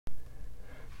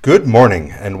Good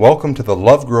morning, and welcome to the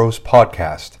Love Grows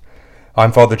podcast.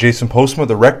 I'm Father Jason Postma,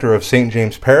 the rector of St.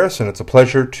 James Parish, and it's a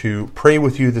pleasure to pray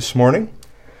with you this morning.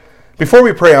 Before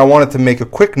we pray, I wanted to make a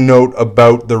quick note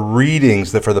about the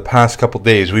readings that for the past couple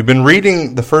days. We've been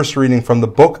reading the first reading from the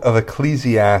book of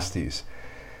Ecclesiastes.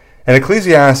 And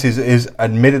Ecclesiastes is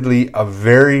admittedly a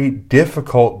very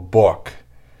difficult book,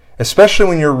 especially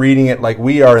when you're reading it like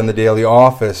we are in the daily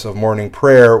office of morning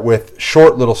prayer with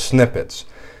short little snippets.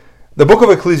 The book of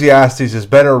Ecclesiastes is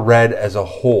better read as a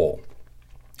whole.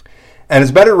 And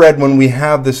it's better read when we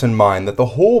have this in mind, that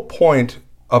the whole point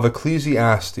of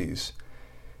Ecclesiastes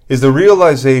is the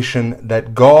realization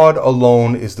that God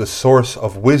alone is the source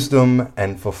of wisdom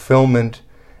and fulfillment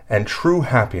and true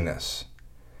happiness.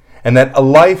 And that a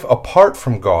life apart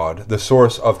from God, the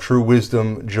source of true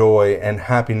wisdom, joy, and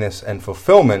happiness and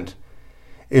fulfillment,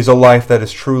 is a life that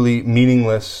is truly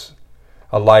meaningless,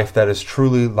 a life that is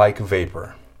truly like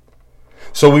vapor.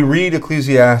 So we read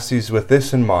Ecclesiastes with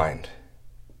this in mind.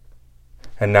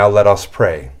 And now let us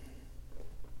pray.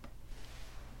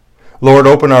 Lord,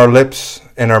 open our lips,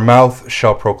 and our mouth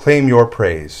shall proclaim your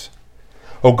praise.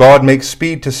 O God, make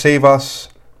speed to save us.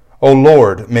 O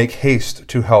Lord, make haste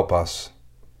to help us.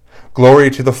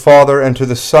 Glory to the Father, and to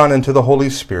the Son, and to the Holy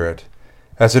Spirit,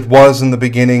 as it was in the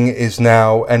beginning, is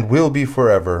now, and will be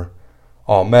forever.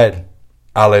 Amen.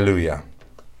 Alleluia.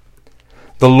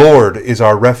 The Lord is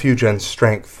our refuge and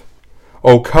strength.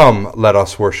 O come, let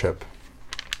us worship.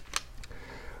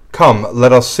 Come,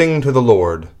 let us sing to the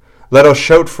Lord. Let us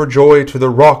shout for joy to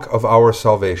the rock of our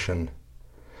salvation.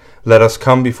 Let us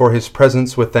come before his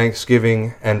presence with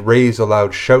thanksgiving, and raise a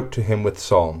loud shout to him with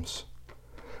psalms.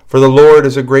 For the Lord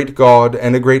is a great God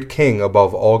and a great King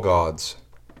above all gods.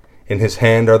 In his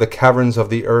hand are the caverns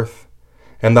of the earth,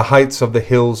 and the heights of the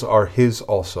hills are his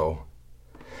also.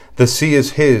 The sea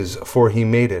is his, for he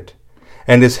made it,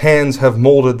 and his hands have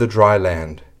molded the dry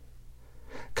land.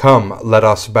 Come, let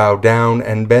us bow down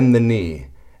and bend the knee,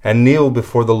 and kneel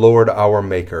before the Lord our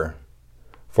Maker.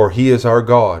 For he is our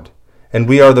God, and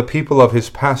we are the people of his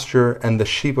pasture and the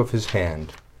sheep of his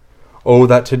hand. O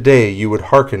that today you would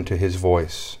hearken to his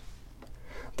voice.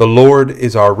 The Lord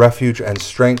is our refuge and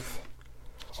strength.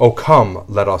 O come,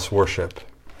 let us worship.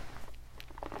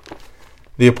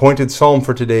 The appointed psalm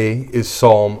for today is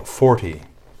Psalm 40.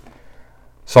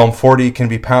 Psalm 40 can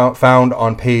be found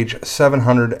on page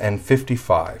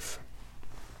 755.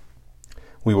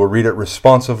 We will read it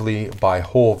responsively by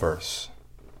whole verse.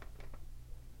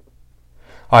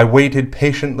 I waited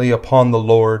patiently upon the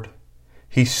Lord.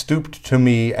 He stooped to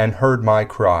me and heard my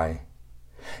cry.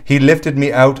 He lifted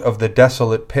me out of the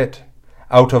desolate pit,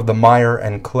 out of the mire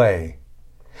and clay.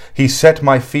 He set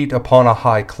my feet upon a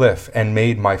high cliff and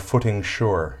made my footing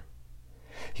sure.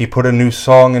 He put a new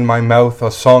song in my mouth,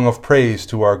 a song of praise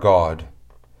to our God.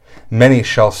 Many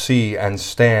shall see and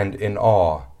stand in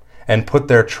awe, and put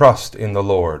their trust in the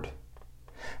Lord.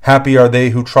 Happy are they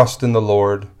who trust in the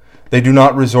Lord. They do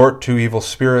not resort to evil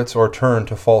spirits or turn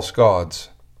to false gods.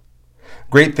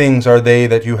 Great things are they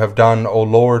that you have done, O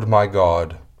Lord my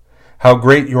God. How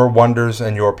great your wonders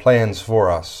and your plans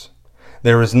for us.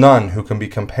 There is none who can be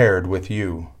compared with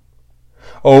you.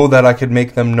 Oh, that I could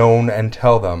make them known and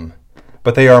tell them,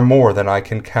 but they are more than I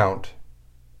can count.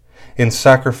 In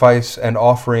sacrifice and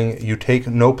offering you take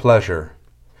no pleasure.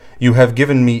 You have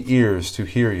given me ears to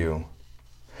hear you.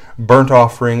 Burnt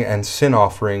offering and sin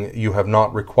offering you have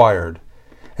not required.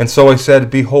 And so I said,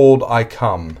 Behold, I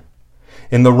come.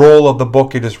 In the roll of the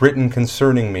book it is written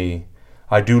concerning me,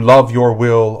 I do love your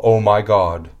will, O my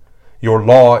God. Your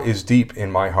law is deep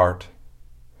in my heart.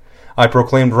 I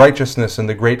proclaimed righteousness in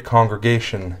the great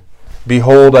congregation.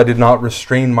 Behold, I did not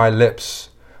restrain my lips.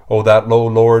 O that, O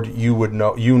Lord, you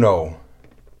know.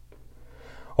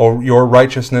 O your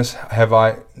righteousness have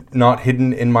I not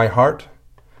hidden in my heart?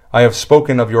 I have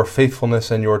spoken of your faithfulness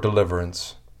and your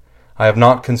deliverance. I have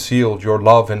not concealed your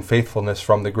love and faithfulness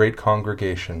from the great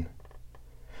congregation.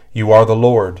 You are the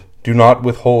Lord. Do not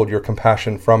withhold your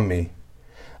compassion from me.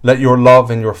 Let your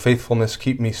love and your faithfulness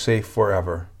keep me safe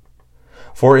forever.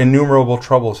 For innumerable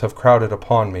troubles have crowded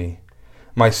upon me.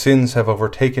 My sins have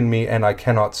overtaken me, and I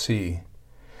cannot see.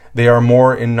 They are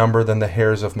more in number than the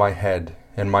hairs of my head,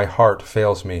 and my heart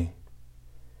fails me.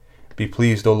 Be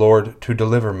pleased, O Lord, to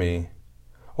deliver me.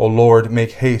 O Lord,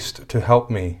 make haste to help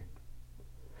me.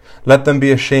 Let them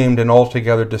be ashamed and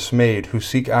altogether dismayed who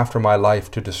seek after my life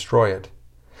to destroy it.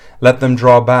 Let them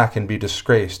draw back and be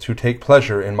disgraced who take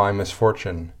pleasure in my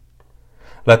misfortune.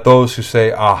 Let those who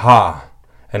say, Aha!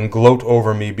 and gloat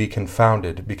over me be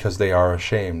confounded, because they are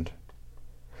ashamed.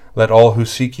 Let all who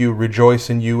seek you rejoice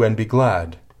in you and be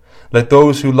glad. Let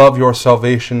those who love your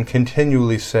salvation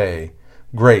continually say,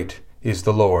 Great is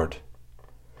the Lord.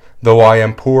 Though I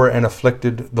am poor and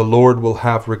afflicted, the Lord will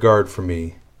have regard for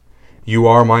me. You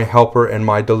are my helper and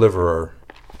my deliverer.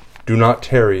 Do not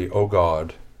tarry, O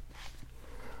God.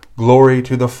 Glory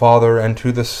to the Father, and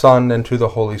to the Son, and to the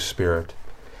Holy Spirit,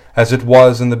 as it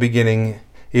was in the beginning,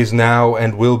 is now,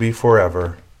 and will be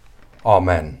forever.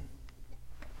 Amen.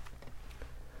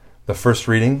 The first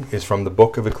reading is from the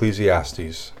book of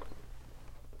Ecclesiastes.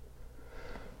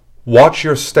 Watch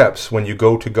your steps when you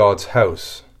go to God's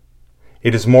house.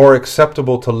 It is more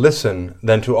acceptable to listen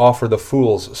than to offer the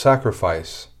fool's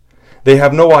sacrifice. They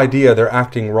have no idea they're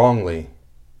acting wrongly.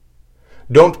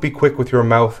 Don't be quick with your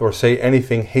mouth or say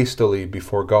anything hastily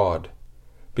before God,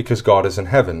 because God is in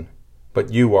heaven,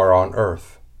 but you are on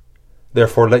earth.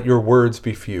 Therefore let your words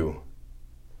be few.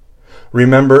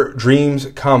 Remember, dreams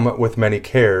come with many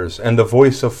cares, and the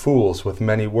voice of fools with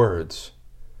many words.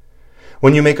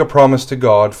 When you make a promise to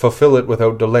God, fulfill it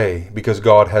without delay, because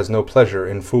God has no pleasure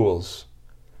in fools.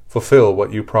 Fulfill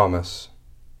what you promise.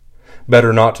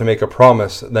 Better not to make a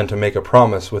promise than to make a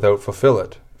promise without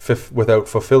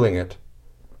fulfilling it.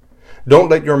 Don't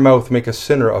let your mouth make a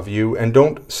sinner of you, and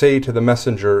don't say to the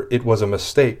messenger, "It was a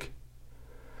mistake."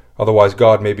 Otherwise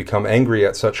God may become angry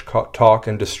at such talk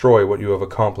and destroy what you have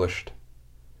accomplished.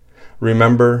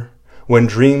 Remember, when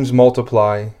dreams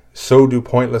multiply, so do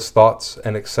pointless thoughts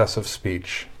and excessive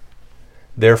speech.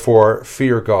 Therefore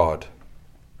fear God.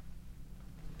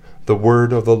 The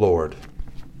word of the Lord.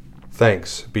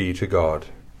 Thanks be to God.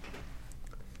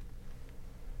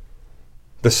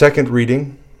 The second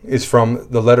reading is from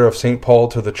the letter of St. Paul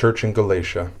to the church in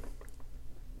Galatia.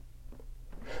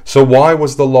 So why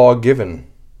was the law given?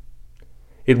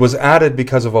 It was added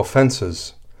because of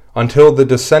offenses, until the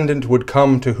descendant would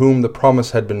come to whom the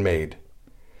promise had been made.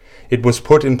 It was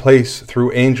put in place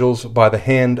through angels by the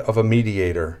hand of a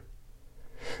mediator.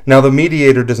 Now the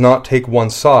mediator does not take one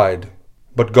side,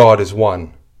 but God is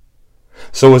one.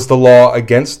 So is the law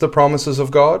against the promises of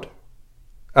God?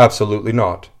 Absolutely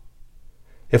not.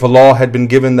 If a law had been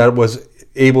given that was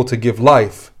able to give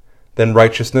life, then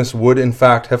righteousness would in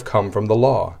fact have come from the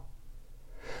law.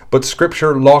 But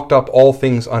Scripture locked up all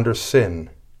things under sin,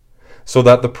 so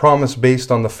that the promise based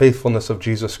on the faithfulness of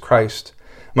Jesus Christ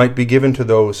might be given to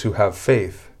those who have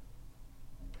faith.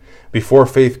 Before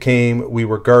faith came, we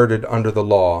were guarded under the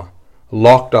law,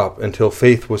 locked up until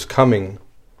faith that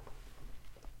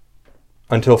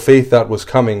was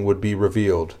coming would be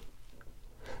revealed,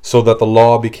 so that the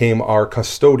law became our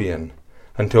custodian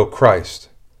until Christ,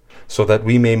 so that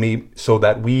we may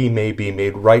be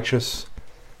made righteous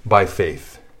by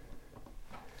faith.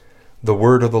 The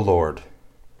word of the Lord.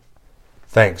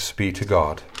 Thanks be to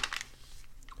God.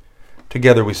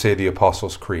 Together we say the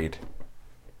Apostles' Creed.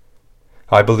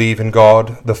 I believe in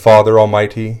God, the Father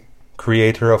Almighty,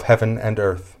 creator of heaven and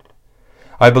earth.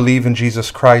 I believe in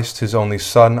Jesus Christ, his only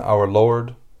Son, our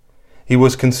Lord. He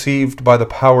was conceived by the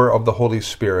power of the Holy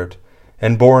Spirit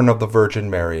and born of the Virgin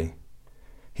Mary.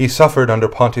 He suffered under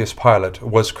Pontius Pilate,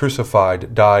 was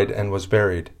crucified, died, and was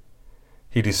buried.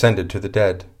 He descended to the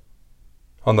dead.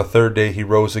 On the third day he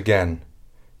rose again.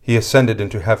 He ascended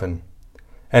into heaven,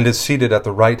 and is seated at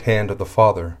the right hand of the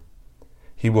Father.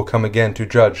 He will come again to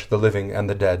judge the living and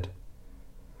the dead.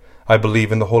 I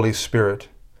believe in the Holy Spirit,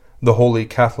 the Holy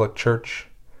Catholic Church,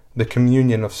 the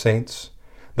communion of saints,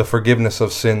 the forgiveness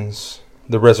of sins,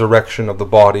 the resurrection of the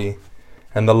body,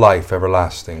 and the life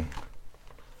everlasting.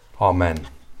 Amen.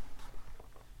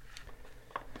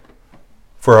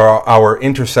 For our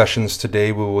intercessions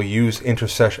today, we will use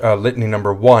Litany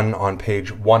number 1 on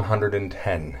page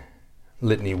 110.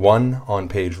 Litany 1 on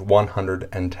page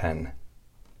 110.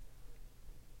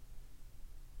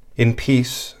 In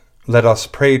peace, let us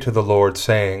pray to the Lord,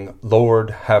 saying,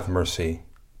 Lord, have mercy.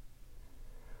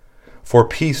 For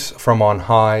peace from on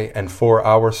high and for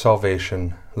our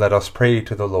salvation, let us pray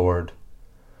to the Lord.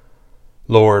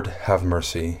 Lord, have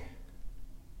mercy.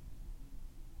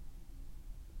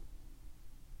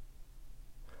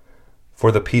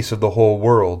 For the peace of the whole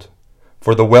world,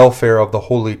 for the welfare of the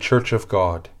Holy Church of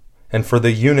God, and for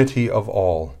the unity of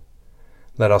all,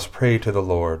 let us pray to the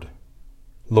Lord.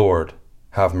 Lord,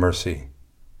 have mercy.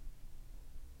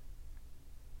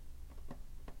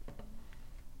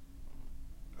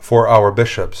 For our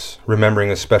bishops, remembering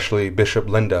especially Bishop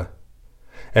Linda,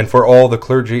 and for all the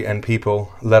clergy and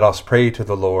people, let us pray to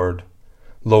the Lord.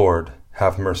 Lord,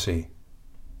 have mercy.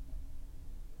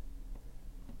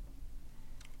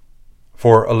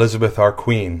 For Elizabeth our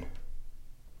Queen,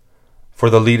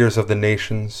 for the leaders of the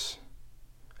nations,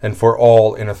 and for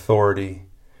all in authority,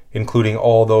 including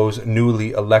all those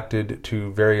newly elected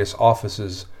to various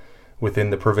offices within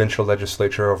the provincial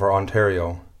legislature of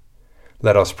Ontario,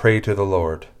 let us pray to the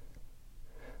Lord.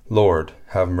 Lord,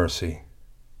 have mercy.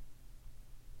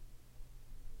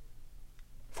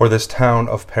 For this town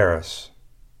of Paris,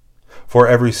 for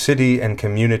every city and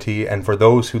community, and for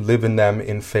those who live in them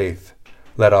in faith,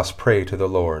 let us pray to the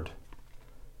Lord.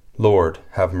 Lord,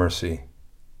 have mercy.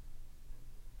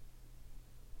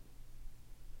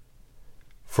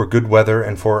 For good weather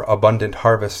and for abundant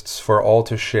harvests for all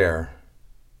to share,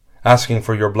 asking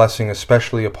for your blessing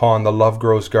especially upon the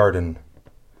Lovegrows garden,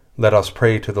 let us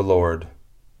pray to the Lord.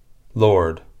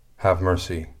 Lord, have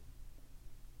mercy.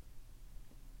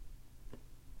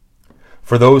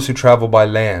 For those who travel by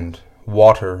land,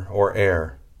 water, or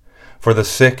air, for the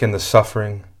sick and the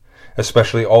suffering,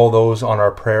 especially all those on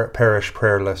our parish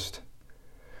prayer list,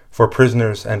 for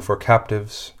prisoners and for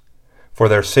captives, for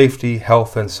their safety,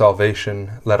 health, and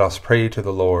salvation, let us pray to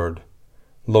the Lord.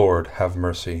 Lord, have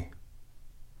mercy.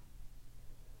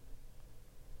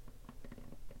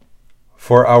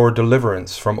 For our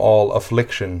deliverance from all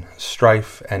affliction,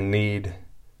 strife, and need,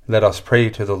 let us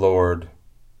pray to the Lord.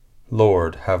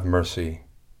 Lord, have mercy.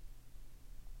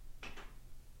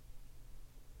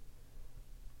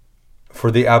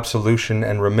 For the absolution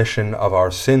and remission of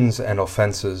our sins and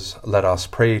offenses, let us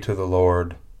pray to the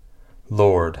Lord.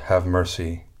 Lord, have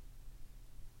mercy.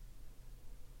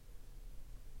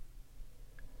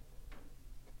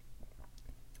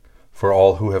 For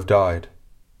all who have died,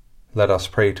 let us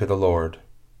pray to the Lord.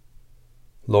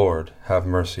 Lord, have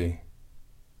mercy.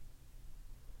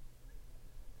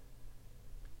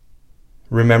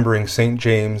 Remembering St.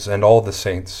 James and all the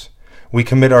saints, we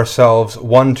commit ourselves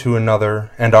one to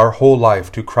another and our whole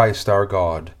life to Christ our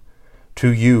God, to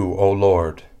you, O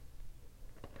Lord.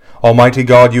 Almighty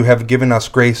God, you have given us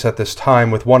grace at this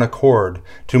time with one accord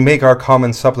to make our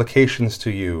common supplications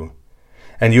to you,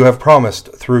 and you have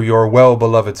promised through your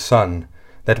well-beloved Son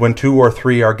that when 2 or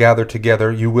 3 are gathered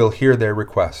together, you will hear their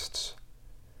requests.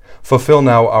 Fulfill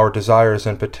now our desires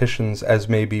and petitions as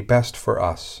may be best for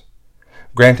us,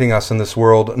 granting us in this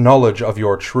world knowledge of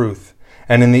your truth,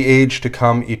 and in the age to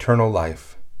come eternal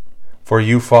life. For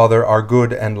you, Father, are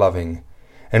good and loving,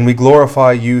 and we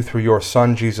glorify you through your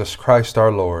Son, Jesus Christ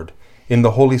our Lord, in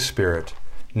the Holy Spirit,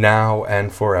 now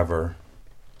and forever.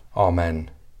 Amen.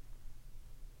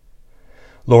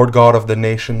 Lord God of the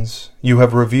nations, you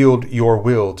have revealed your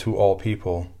will to all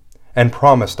people, and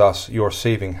promised us your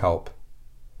saving help.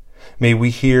 May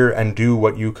we hear and do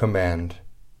what you command,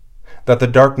 that the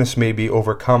darkness may be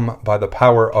overcome by the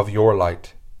power of your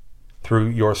light, through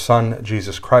your Son,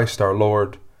 Jesus Christ our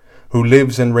Lord, who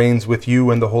lives and reigns with you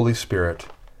in the Holy Spirit,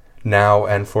 now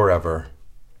and forever.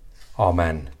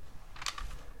 Amen.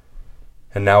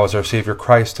 And now, as our Savior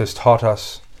Christ has taught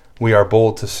us, we are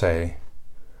bold to say,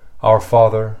 Our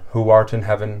Father, who art in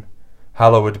heaven,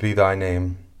 hallowed be thy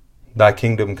name. Thy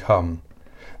kingdom come.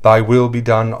 Thy will be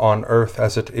done on earth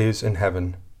as it is in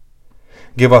heaven.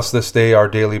 Give us this day our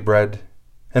daily bread,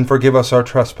 and forgive us our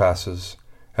trespasses,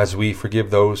 as we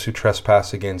forgive those who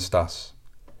trespass against us.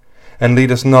 And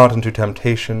lead us not into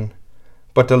temptation,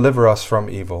 but deliver us from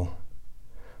evil.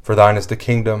 For thine is the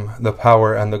kingdom, the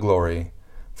power, and the glory,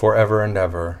 for ever and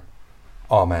ever.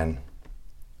 Amen.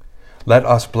 Let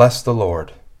us bless the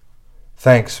Lord.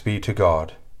 Thanks be to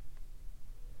God.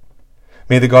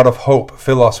 May the God of hope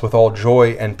fill us with all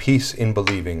joy and peace in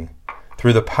believing,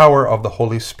 through the power of the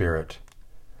Holy Spirit.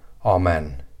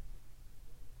 Amen.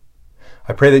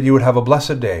 I pray that you would have a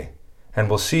blessed day, and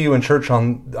we'll see you in church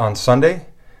on Sunday.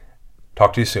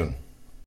 Talk to you soon.